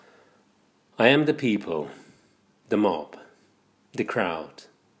I am the people, the mob, the crowd,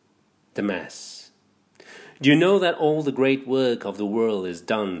 the mass. Do you know that all the great work of the world is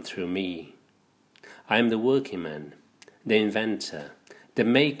done through me? I am the working man, the inventor, the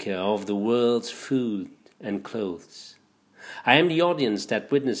maker of the world's food and clothes. I am the audience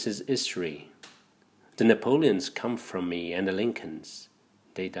that witnesses history. The Napoleons come from me, and the Lincolns,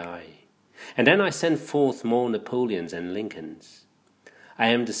 they die. And then I send forth more Napoleons and Lincolns. I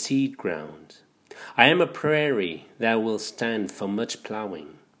am the seed ground. I am a prairie that will stand for much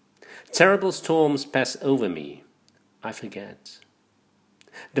plowing. Terrible storms pass over me. I forget.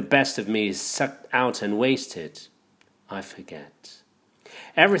 The best of me is sucked out and wasted. I forget.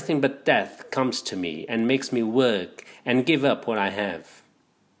 Everything but death comes to me and makes me work and give up what I have.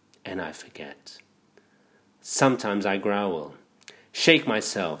 And I forget. Sometimes I growl, shake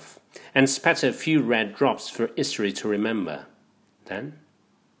myself, and spatter a few red drops for history to remember.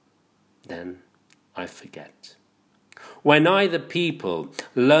 Then I forget. When I, the people,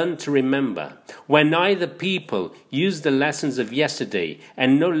 learn to remember, when I, the people, use the lessons of yesterday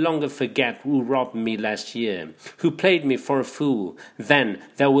and no longer forget who robbed me last year, who played me for a fool, then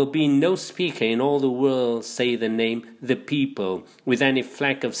there will be no speaker in all the world say the name the people with any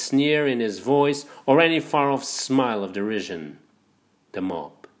fleck of sneer in his voice or any far-off smile of derision. The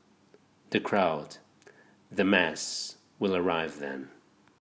mob, the crowd, the mass will arrive then.